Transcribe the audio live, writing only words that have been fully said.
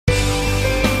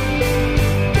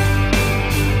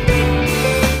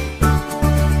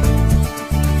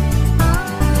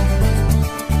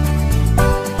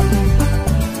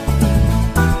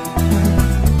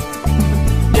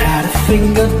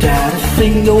daddy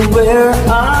finger, where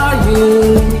are you?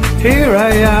 Here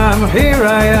I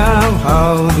am,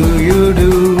 how do you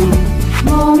do?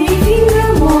 Mommy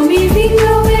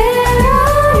finger, where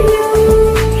are you?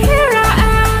 Here I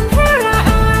am,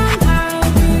 how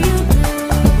do you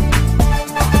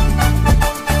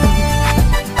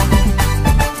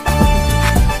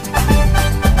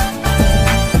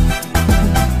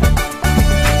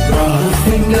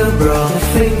Brother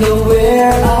finger,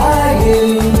 where are you?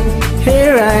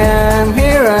 Here I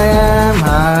am,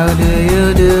 how do you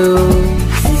do?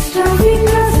 Sister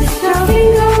finger,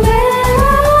 where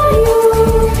are you?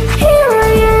 Here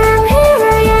I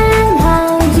am, how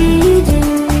do you do?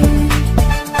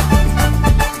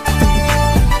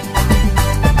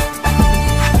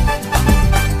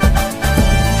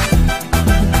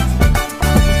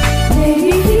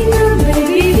 Baby finger,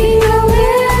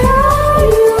 where are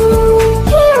you?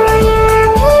 Here I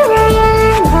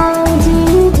am, how do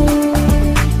you do?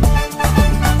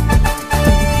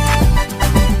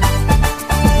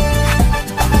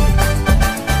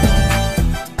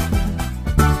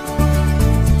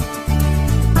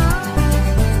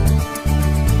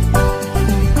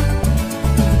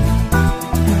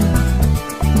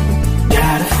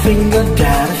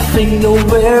 Daddy finger,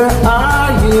 where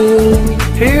are you?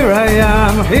 Here I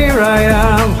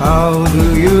am, how do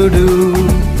you do?